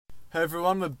Hey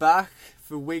everyone, we're back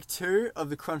for week 2 of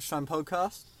the Crunch Time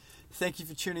podcast. Thank you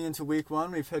for tuning into week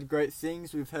 1. We've heard great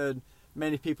things. We've heard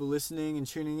many people listening and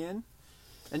tuning in.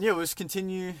 And yeah, we'll just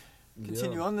continue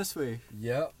on this week.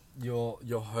 Yeah, your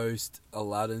host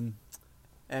Aladdin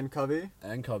And Cubby,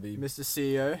 Mr.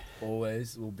 CEO,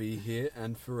 always will be here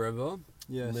and forever.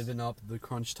 Yes. Living up the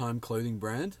Crunch Time clothing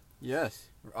brand. Yes.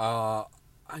 I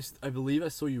believe I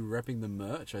saw you repping the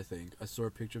merch. I think I saw a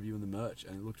picture of you in the merch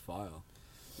and it looked fire.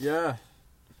 Yeah.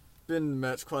 Been in the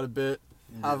merch quite a bit.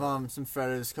 Yeah. Have some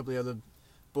photos, a couple of other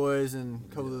boys and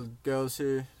a couple of girls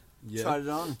who tried it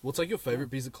on. What's like your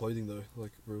favorite piece of clothing though?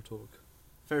 Like real talk.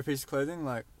 Favorite piece of clothing,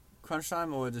 like Crunch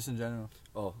Time or just in general?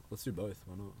 Oh, let's do both.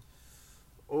 Why not?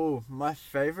 Oh, my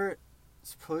favorite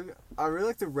is probably, I really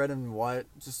like the red and white,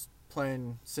 just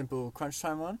plain simple Crunch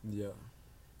Time one. Yeah.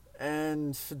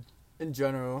 And in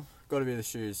general, got to be the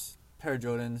shoes. Pair of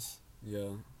Jordans. Yeah.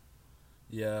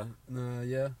 Yeah.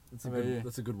 Yeah.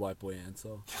 That's a good white boy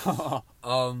answer.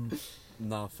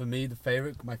 For me,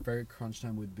 my favorite Crunch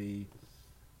Time would be,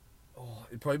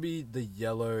 it'd probably be the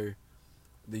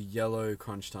yellow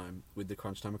Crunch Time with the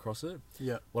Crunch Time across it.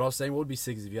 Yeah. What I was saying, what would be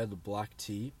sick is if you had the black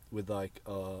tee with like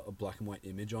a black and white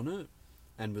image on it,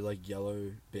 and with like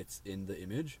yellow bits in the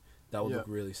image, that would look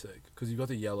really sick. Because you've got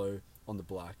the yellow on the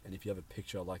black, and if you have a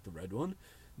picture like the red one,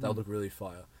 that would look really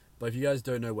fire. But if you guys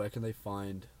don't know, where can they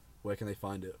find it? Where can they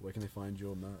find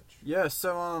your merch? Yeah,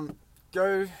 so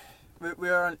we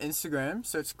are on Instagram,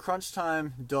 so it's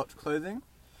crunchtime.clothing.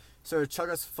 So chuck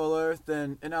us a follow,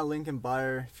 then in our link in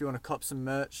bio, if you want to cop some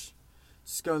merch,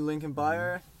 just go in link in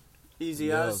bio,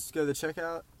 easy as, go to the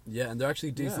checkout. Yeah, and they're actually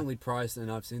decently priced,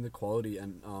 and I've seen the quality,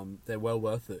 and they're well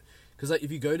worth it. Because like,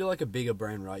 if you go to like a bigger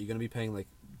brand, right, you're going to be paying like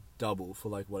double for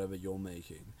like whatever you're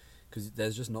making. Because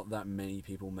there's just not that many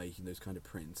people making those kind of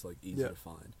prints, like easy to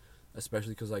find.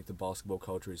 Especially because like the basketball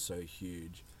culture is so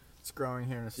huge. It's growing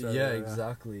here in Australia. Yeah,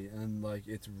 exactly. And like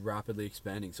it's rapidly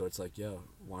expanding, so it's like,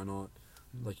 why not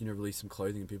release some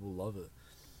clothing and people love it.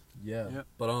 Yeah. Yep.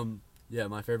 But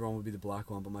my favorite one would be the black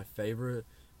one, but my favorite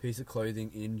piece of clothing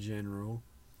in general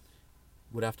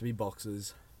would have to be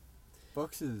boxers.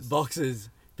 Boxers.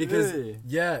 Because really?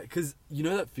 Because you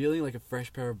know that feeling like a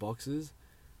fresh pair of boxers?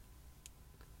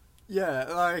 Yeah,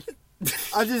 like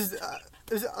I'm just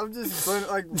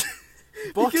like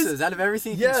boxers because, out of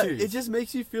everything you can choose. It just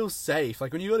makes you feel safe.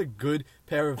 Like when you got a good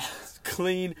pair of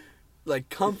clean, like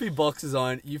comfy boxers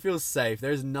on, you feel safe.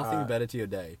 There's nothing better to your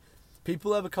day.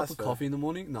 People have a cup of coffee in the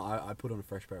morning. No, I put on a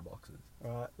fresh pair of boxers.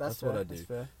 Alright, that's what I do. That's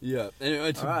fair. Yeah.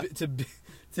 Anyway,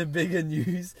 to bigger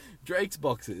news, Drake's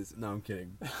boxers. No, I'm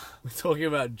kidding. We're talking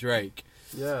about Drake.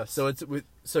 Yeah. So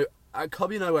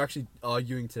Cubby and I were actually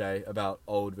arguing today about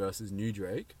old versus new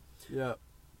Drake. Yeah.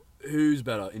 Who's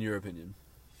better, in your opinion?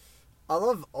 I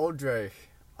love old Drake.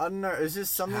 I don't know, it's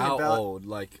just something about... How old?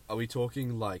 Like, are we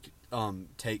talking, like,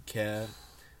 Take Care?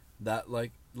 That,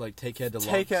 like Take Care Deluxe?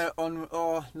 Take Care on...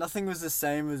 Oh, nothing was the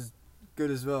same as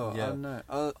good as well. Yeah. I don't know.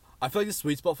 I feel like the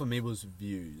sweet spot for me was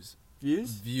Views.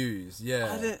 Views? Views,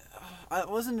 yeah. I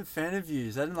wasn't a fan of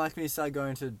Views. I didn't like when he started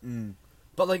going to...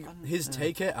 But, like, his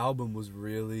Take Care album was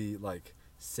really, like,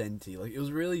 senti. Like, it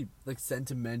was really, like,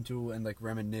 sentimental and, like,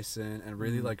 reminiscent and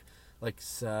really, like,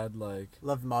 sad, like...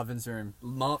 Love Marvin's Room.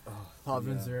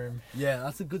 Marvin's Room. Yeah,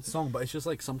 that's a good song, but it's just,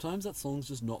 like, sometimes that song's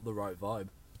just not the right vibe.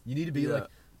 You need to be, like,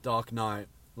 Dark Knight,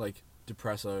 like,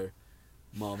 Depresso,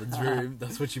 Marvin's Room.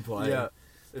 That's what you play. Yeah.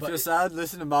 If you're sad,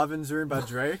 listen to Marvin's Room by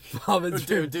Drake. Marvin's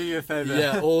Room. Do you a favour.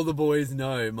 Yeah, all the boys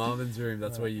know. Marvin's Room,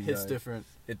 that's where you go. It's different.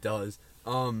 It does.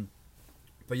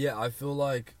 But yeah, I feel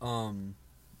like,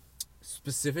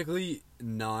 specifically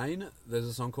 9, there's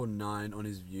a song called 9 on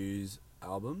his Views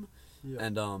album. Yeah.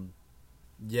 And,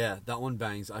 that one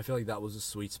bangs. I feel like that was a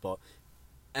sweet spot.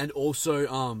 And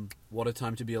also, What a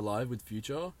Time to Be Alive with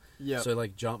Future. Yeah. So,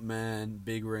 like, Jumpman,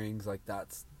 Big Rings, like,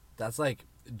 that's like,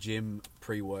 gym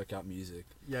pre-workout music.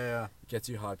 Yeah. Gets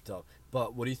you hyped up.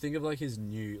 But what do you think of, like, his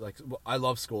new, like, I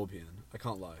love Scorpion. I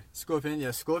can't lie.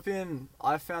 Scorpion,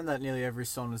 I found that nearly every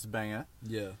song was a banger.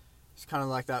 Yeah. It's kind of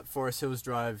like that Forest Hills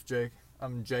Drive J.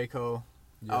 Cole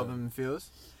album feels.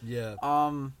 Yeah.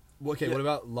 Okay, what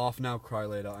about Laugh Now, Cry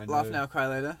Later? Laugh Now, Cry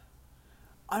Later.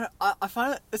 I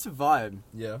find it's a vibe.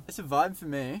 Yeah. It's a vibe for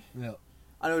me. Yeah.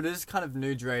 I know it is kind of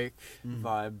new Drake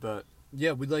vibe, but...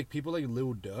 Yeah, with, like, people like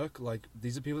Lil Durk, like,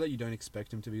 these are people that you don't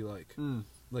expect him to be, like,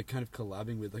 like, kind of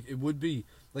collabing with. Like, it would be,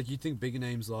 like, you'd think bigger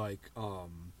names like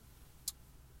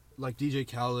DJ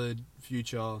Khaled,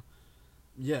 Future,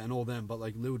 and all them, but,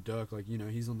 like, Lil Durk, like, you know,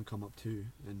 he's on the come up too,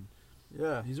 and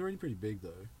he's already pretty big,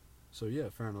 though. So, yeah,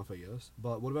 fair enough, I guess.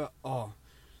 But what about,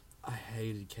 I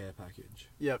hated Care Package.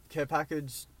 Yep, Care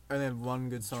Package only had one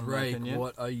good song in my Drake, opinion.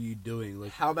 what are you doing?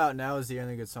 Like, How About Now is the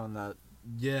only good song that...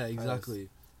 yeah, exactly.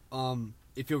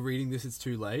 If you're reading this, it's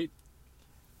too late.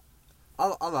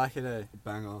 I like it, eh?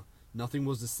 Banger. Nothing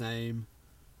Was the Same.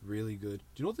 Really good. Do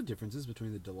you know what the difference is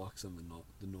between the deluxe and the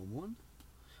normal one?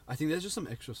 I think there's just some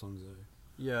extra songs though.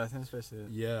 Yeah, I think that's basically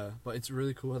it. Yeah, but it's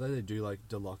really cool how they do like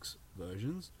deluxe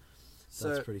versions.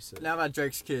 That's pretty sick. Now about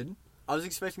Drake's Kid. I was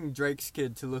expecting Drake's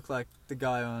Kid to look like the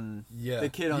guy on... Yeah. The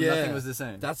kid on Yeah. Nothing Was the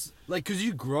Same. That's like, because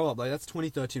you grow up, like, that's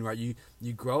 2013, right? You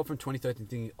grow up from 2013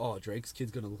 thinking, oh, Drake's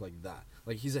kid's gonna look like that.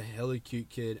 Like, he's a hella cute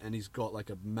kid and he's got like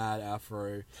a mad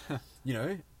afro. You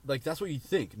know? Like, that's what you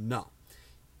think. Nah.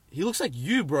 He looks like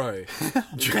you, bro.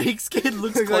 Drake's kid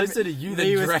looks Looks like closer to you than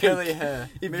me with Drake. curly hair.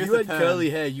 If Me you with had the perm. curly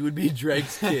hair, you would be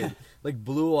Drake's kid. Like,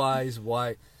 blue eyes,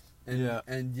 white. And, Yeah.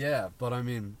 And yeah, but I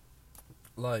mean,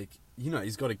 like, you know,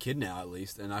 he's got a kid now at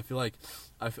least. And I feel like,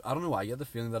 I don't know why, I get the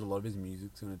feeling that a lot of his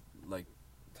music's going to, like,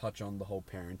 touch on the whole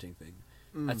parenting thing.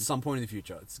 At some point in the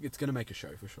future. It's going to make a show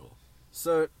for sure.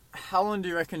 So, how long do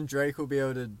you reckon Drake will be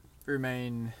able to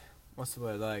remain... What's the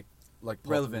word? Like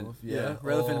relevant. popular? Yeah.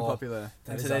 Relevant and Oh, popular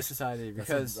that in is today's actually- society. That's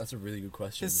Because... that's a really good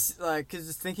question. Because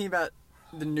just thinking about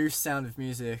the new sound of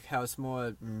music, how it's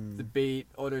more the beat,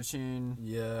 auto-tune.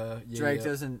 Yeah. Drake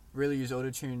doesn't really use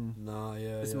auto-tune Nah, yeah.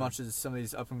 as much as some of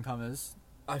these up-and-comers.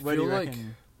 I Where do feel you like...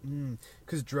 reckon?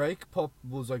 Because Drake pop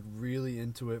was like really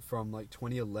into it from like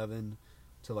 2011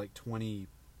 to like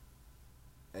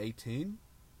 2018,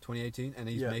 and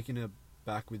he's Yeah. making it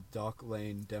back with Dark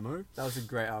Lane Demo. That was a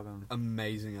great album.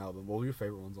 Amazing album. What were your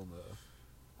favorite ones on there?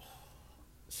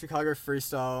 Chicago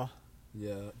Freestyle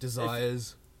Yeah,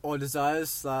 Desires, or Desires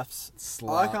slaps.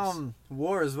 Slaps, I like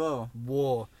War as well.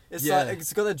 War. It's Yeah. like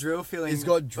it's got a drill feeling. It's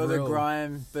got Or the drill.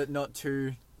 grime, but not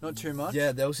too much.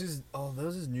 Yeah, there was his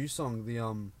new song.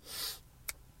 The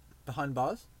Behind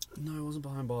Bars. No, it wasn't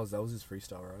Behind Bars. That was his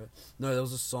freestyle, right? No, there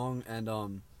was a song,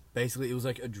 and basically it was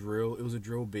like a drill. It was a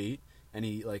drill beat, and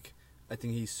he like, I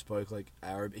think he spoke like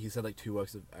Arabic. He said like 2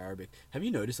 words of Arabic. Have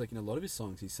you noticed like in a lot of his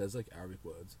songs he says like Arabic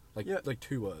words, like Yeah. like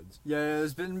 2 words. Yeah,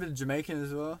 there's been a bit of Jamaican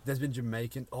as well. There's been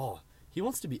Jamaican. Oh, he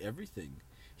wants to be everything.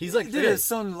 He's like, He did a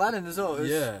song Latin as well. It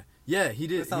was- yeah, he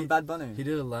did. It's on Bad Bunny. He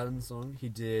did a Latin song. He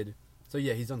did. So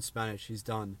yeah, he's done Spanish. He's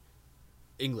done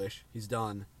English. He's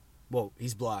done. Well,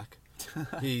 he's black.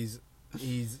 he's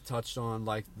touched on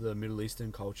like the Middle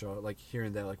Eastern culture, like here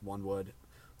and there, like 1 word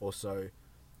or so.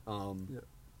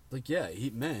 Like yeah,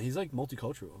 he's like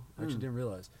multicultural. I actually didn't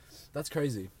realize. That's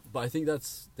crazy, but I think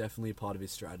that's definitely a part of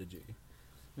his strategy.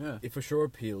 Yeah. It for sure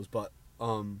appeals, but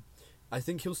I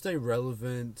think he'll stay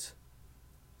relevant.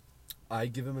 I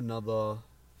give him another.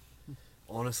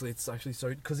 Honestly, it's actually so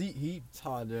because he It's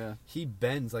hard, yeah. he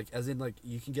bends like as in like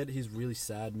you can get his really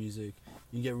sad music,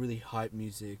 you can get really hype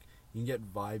music, you can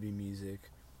get vibey music,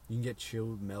 you can get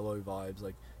chilled mellow vibes,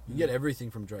 like you can get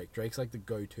everything from Drake. Drake's like the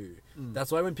go-to.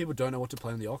 That's why when people don't know what to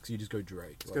play on the aux, you just go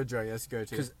Drake. Let's go Drake. Let's go to.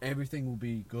 Because everything will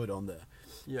be good on there.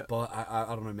 Yeah. But I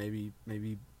don't know, maybe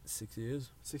 6 years.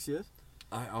 6 years.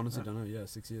 I honestly don't know. Yeah,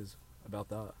 6 years. About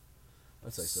that.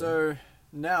 I'd say so. So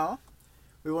now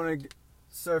we want to.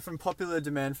 So from popular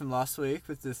demand from last week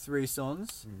with the 3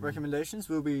 songs recommendations,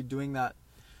 we'll be doing that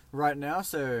right now.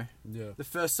 So Yeah. the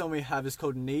first song we have is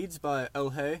called Needs by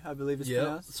El Hey, I believe it's Yeah.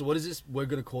 pronounced. So what is this? We're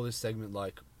gonna call this segment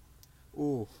like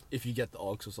Ooh. if you get the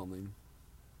aux or something.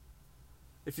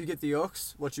 If you get the aux,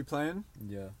 what you playing?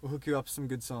 Yeah. We'll hook you up some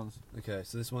good songs. Okay.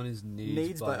 So this one is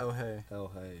Needs by El Hey. El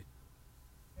Hey.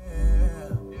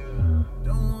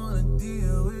 Don't wanna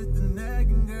deal with the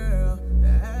nagging girl, the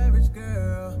average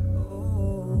girl.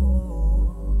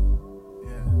 Oh,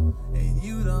 yeah. And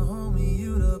you the homie,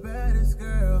 you the baddest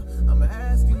girl. I'm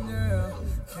asking, girl,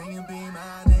 can you be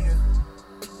my nigga?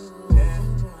 Yeah.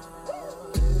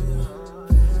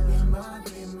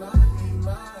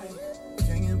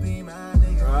 Can you be my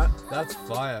nigga? Right? That's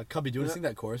fire. Cubby, do you want to sing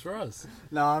that chorus for us?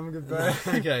 Nah, I'm good, bro.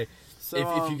 Okay. So,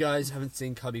 if you guys haven't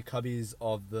seen Cubby, Cubby is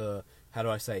of the, how do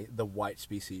I say, the white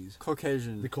species.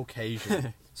 Caucasian. The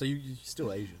Caucasian. So you're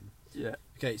still Asian. Yeah.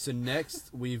 Okay, so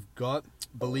next we've got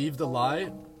Believe the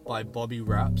Lie by Bobby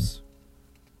Raps.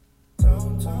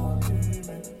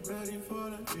 Ready for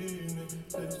the evening,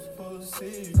 this full of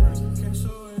secrets. Can't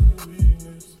show any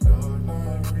weakness. Dark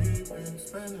night reaping,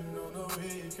 spending on the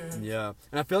weekend. Yeah,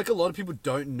 and I feel like a lot of people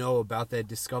don't know about their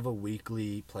Discover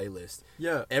Weekly playlist.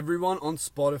 Yeah. Everyone on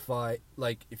Spotify,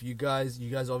 like if you guys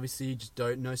obviously just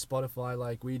don't know Spotify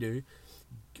like we do,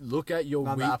 look at your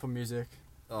Not the week. Apple Music.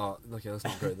 Oh, okay, let's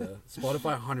not go there.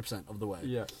 Spotify 100% of the way.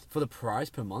 Yeah. For the price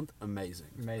per month, amazing.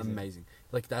 Amazing.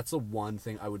 Like that's the one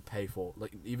thing I would pay for.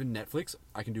 Like even Netflix,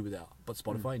 I can do without, but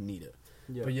Spotify need it.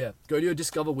 Yeah. But yeah, go to your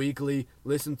Discover Weekly,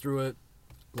 listen through it.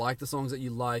 like the songs that you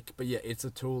like. But yeah, it's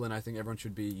a tool, and I think everyone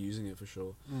should be using it for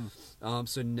sure.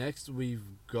 So next we've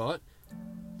got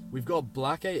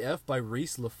Black AF by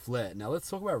Reese LaFleur. Now let's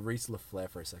talk about Reese LaFleur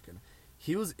for a second.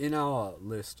 He was in our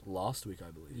list last week, I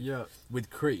believe. Yeah.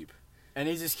 With Creep. And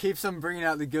he just keeps on bringing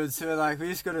out the goods, so like we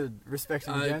just gotta respect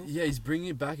him again. Yeah, he's bringing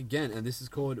it back again, and this is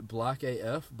called Black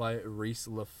AF by Reese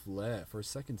LaFleur for a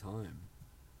second time.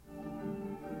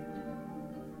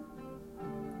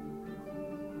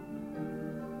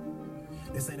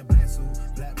 This ain't a black suit,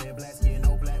 black man, black skin,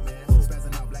 no black man.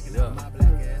 Spazzing out, blacking out my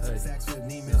black ass. Hey. Sacks with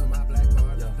Neiman's on my black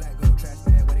card. Black gold trash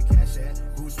bag where the cash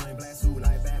at. Bruce Wayne, black suit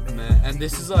like Batman. Man, and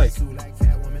this is like,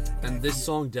 and this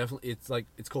song definitely,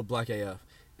 it's called Black AF,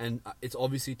 and it's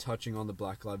obviously touching on the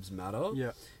Black Lives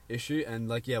Matter issue, and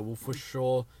like we'll for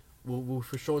sure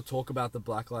talk about the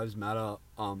Black Lives Matter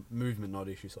movement, not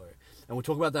issue, sorry, and we'll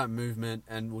talk about that movement,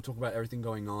 and we'll talk about everything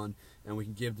going on, and we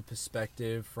can give the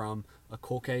perspective from a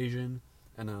Caucasian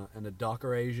and a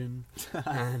darker Asian,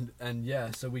 and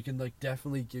yeah, so we can like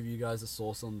definitely give you guys a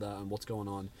source on that and what's going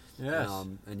on. Yes.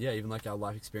 And yeah, even like our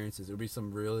life experiences. It'll be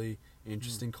some really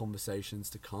interesting conversations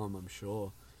to come, I'm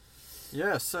sure.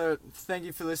 Yeah, so thank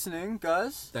you for listening,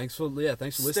 guys. Thanks for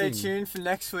listening. Stay tuned for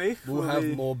next week. We'll have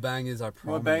more bangers, I promise.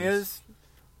 More bangers.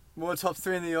 More top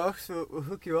 3 in the Yorks. We'll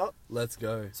hook you up. Let's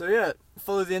go. So yeah,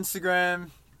 follow the Instagram,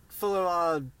 follow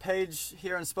our page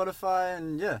here on Spotify,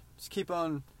 and yeah, just keep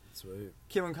on Sweet.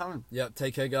 coming. Yeah,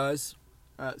 take care, guys.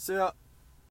 Alright, see ya.